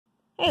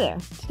Hey there,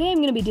 today I'm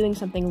going to be doing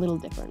something a little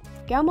different.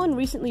 GAOMON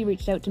recently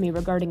reached out to me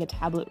regarding a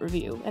tablet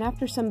review, and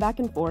after some back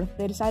and forth,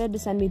 they decided to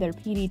send me their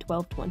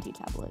PD1220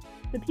 tablet.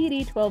 The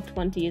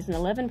PD1220 is an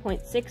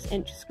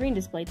 11.6-inch screen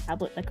display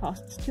tablet that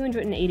costs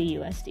 $280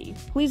 USD.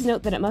 Please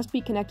note that it must be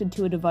connected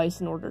to a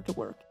device in order to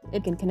work.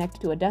 It can connect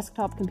to a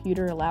desktop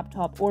computer, a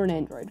laptop, or an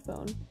Android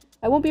phone.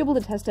 I won't be able to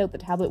test out the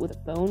tablet with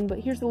a phone, but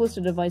here's the list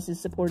of devices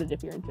supported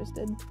if you're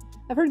interested.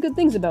 I've heard good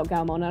things about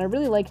GAOMON, and I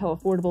really like how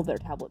affordable their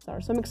tablets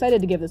are, so I'm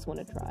excited to give this one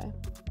a try.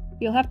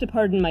 You'll have to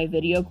pardon my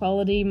video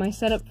quality. My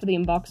setup for the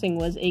unboxing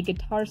was a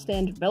guitar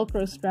stand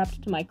Velcro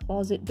strapped to my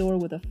closet door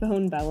with a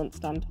phone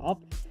balanced on top.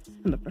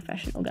 I'm a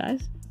professional,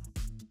 guys.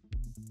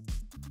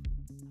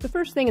 The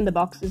first thing in the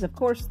box is, of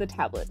course, the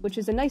tablet, which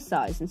is a nice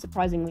size and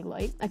surprisingly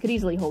light. I could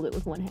easily hold it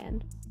with one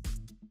hand.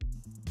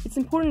 It's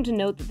important to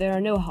note that there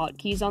are no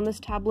hotkeys on this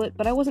tablet,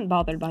 but I wasn't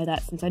bothered by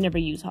that since I never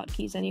use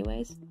hotkeys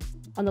anyways.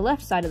 On the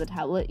left side of the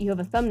tablet, you have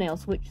a thumbnail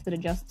switch that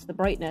adjusts the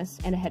brightness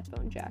and a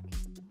headphone jack.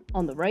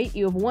 On the right,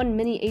 you have one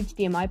mini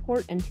HDMI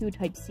port and two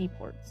Type-C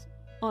ports.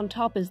 On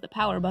top is the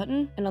power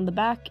button, and on the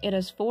back, it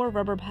has 4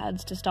 rubber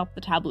pads to stop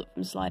the tablet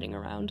from sliding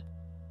around.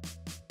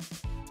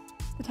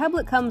 The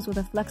tablet comes with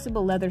a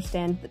flexible leather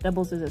stand that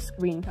doubles as a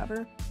screen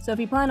cover, so if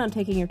you plan on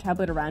taking your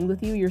tablet around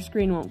with you, your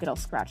screen won't get all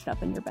scratched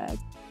up in your bag.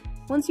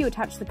 Once you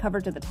attach the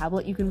cover to the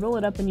tablet, you can roll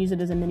it up and use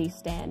it as a mini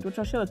stand, which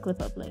I'll show a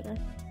clip of later.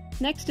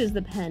 Next is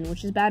the pen,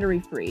 which is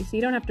battery-free, so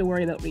you don't have to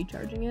worry about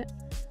recharging it.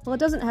 While it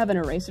doesn't have an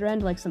eraser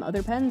end like some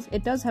other pens,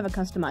 it does have a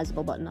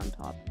customizable button on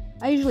top.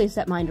 I usually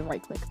set mine to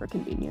right-click for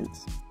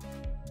convenience.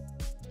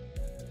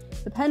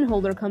 The pen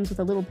holder comes with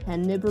a little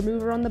pen nib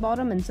remover on the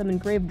bottom and some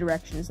engraved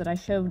directions that I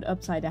shoved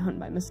upside down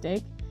by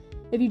mistake.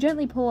 If you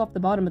gently pull off the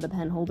bottom of the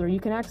pen holder, you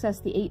can access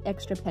the 8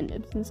 extra pen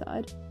nibs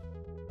inside.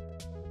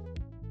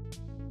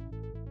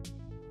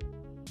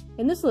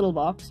 In this little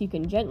box, you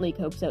can gently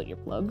coax out your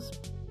plugs.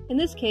 In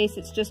this case,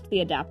 it's just the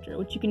adapter,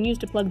 which you can use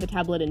to plug the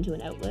tablet into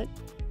an outlet.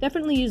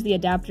 Definitely use the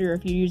adapter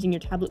if you're using your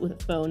tablet with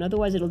a phone,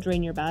 otherwise it'll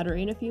drain your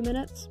battery in a few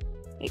minutes.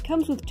 It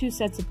comes with 2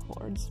 sets of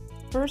cords.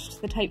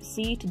 First, the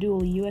Type-C to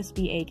dual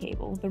USB-A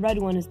cable. The red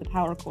one is the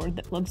power cord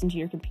that plugs into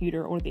your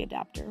computer or the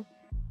adapter.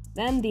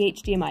 Then the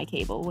HDMI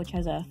cable, which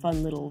has a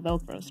fun little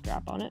Velcro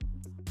strap on it.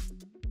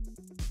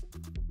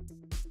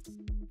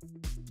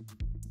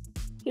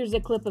 Here's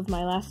a clip of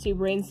my last 2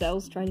 brain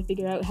cells trying to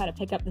figure out how to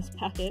pick up this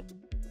packet.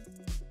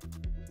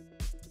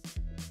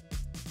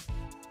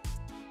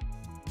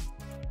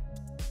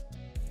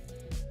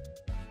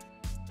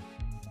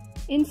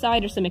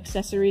 Inside are some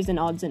accessories and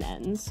odds and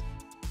ends.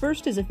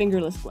 First is a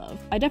fingerless glove.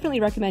 I definitely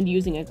recommend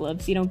using a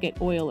glove so you don't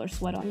get oil or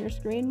sweat on your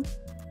screen.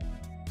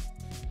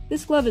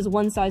 This glove is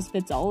one size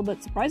fits all,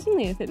 but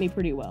surprisingly it fit me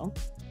pretty well.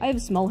 I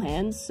have small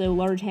hands, so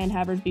large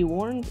hand-havers be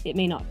warned, it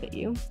may not fit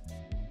you.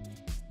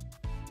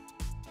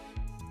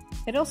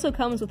 It also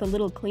comes with a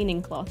little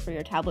cleaning cloth for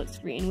your tablet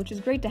screen, which is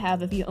great to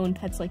have if you own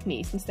pets like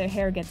me, since their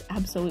hair gets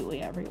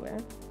absolutely everywhere.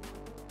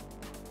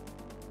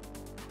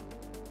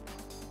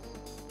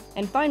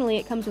 And finally,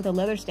 it comes with a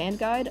leather stand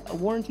guide, a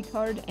warranty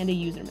card, and a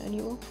user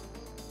manual.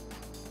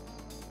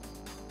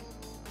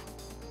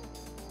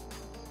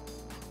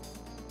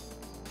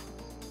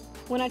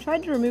 When I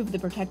tried to remove the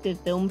protective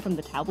film from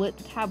the tablet,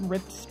 the tab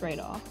ripped straight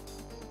off.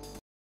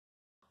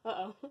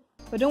 Uh-oh.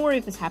 But don't worry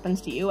if this happens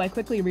to you, I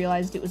quickly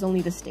realized it was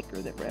only the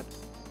sticker that ripped.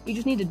 You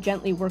just need to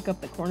gently work up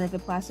the corner of the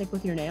plastic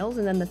with your nails,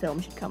 and then the film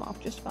should come off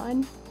just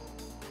fine.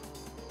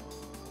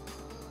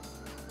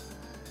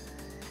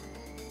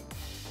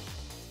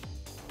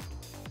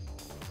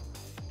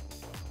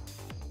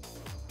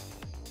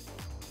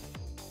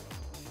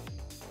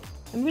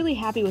 I'm really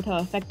happy with how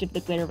effective the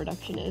glare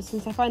reduction is,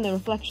 since I find the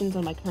reflections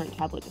on my current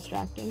tablet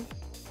distracting.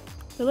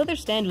 The leather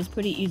stand was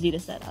pretty easy to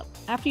set up.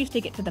 After you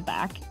stick it to the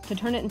back, to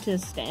turn it into a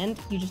stand,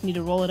 you just need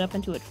to roll it up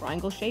into a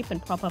triangle shape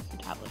and prop up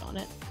your tablet on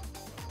it.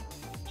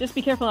 Just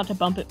be careful not to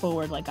bump it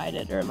forward like I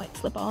did, or it might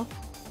slip off.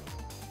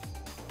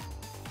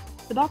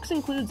 The box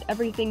includes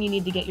everything you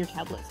need to get your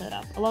tablet set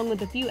up, along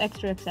with a few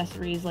extra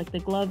accessories like the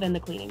glove and the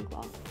cleaning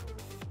cloth.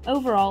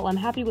 Overall, I'm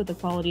happy with the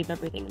quality of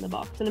everything in the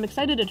box, and I'm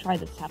excited to try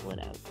this tablet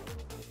out.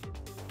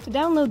 To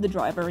download the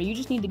driver, you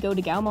just need to go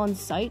to GAOMON's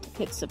site,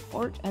 hit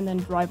support, and then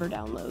driver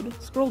download.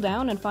 Scroll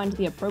down and find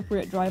the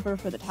appropriate driver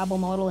for the tablet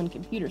model and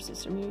computer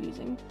system you're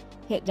using.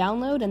 Hit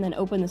download and then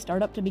open the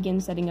startup to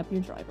begin setting up your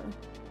driver.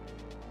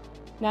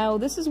 Now,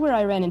 this is where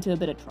I ran into a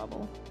bit of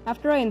trouble.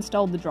 After I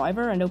installed the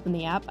driver and opened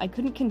the app, I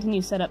couldn't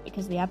continue setup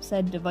because the app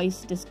said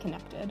device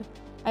disconnected.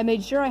 I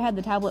made sure I had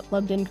the tablet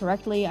plugged in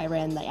correctly, I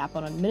ran the app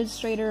on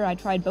administrator, I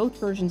tried both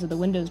versions of the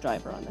Windows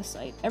driver on this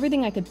site.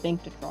 Everything I could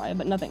think to try,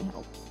 but nothing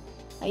helped.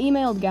 I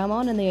emailed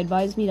GAOMON and they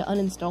advised me to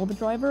uninstall the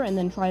driver and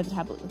then try the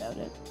tablet without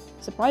it.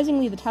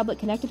 Surprisingly, the tablet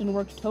connected and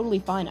worked totally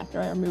fine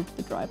after I removed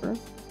the driver.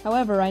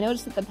 However, I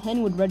noticed that the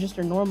pen would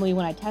register normally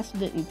when I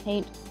tested it in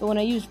Paint, but when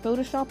I used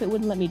Photoshop it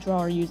wouldn't let me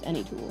draw or use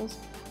any tools.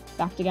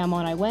 Back to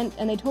GAOMON I went,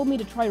 and they told me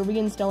to try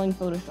reinstalling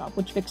Photoshop,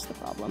 which fixed the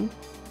problem.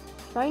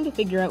 Trying to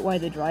figure out why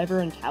the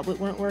driver and tablet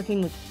weren't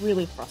working was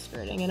really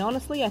frustrating, and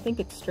honestly, I think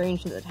it's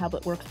strange that the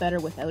tablet works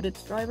better without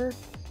its driver.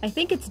 I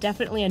think it's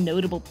definitely a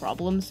notable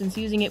problem, since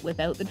using it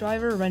without the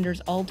driver renders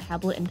all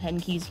tablet and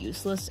pen keys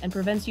useless and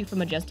prevents you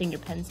from adjusting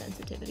your pen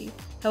sensitivity.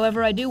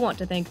 However, I do want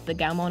to thank the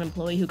GAOMON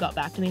employee who got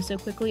back to me so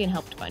quickly and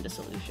helped find a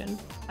solution.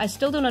 I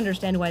still don't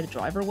understand why the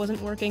driver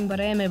wasn't working,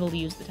 but I am able to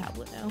use the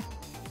tablet now.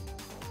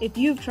 If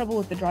you have trouble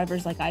with the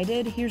drivers like I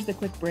did, here's the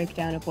quick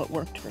breakdown of what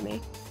worked for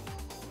me.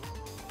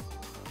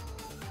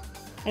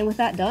 And with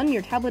that done,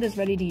 your tablet is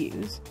ready to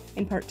use.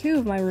 In part 2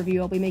 of my review,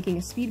 I'll be making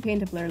a speed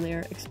paint of Blur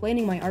layer,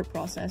 explaining my art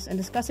process, and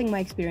discussing my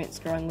experience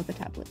drawing with the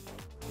tablet.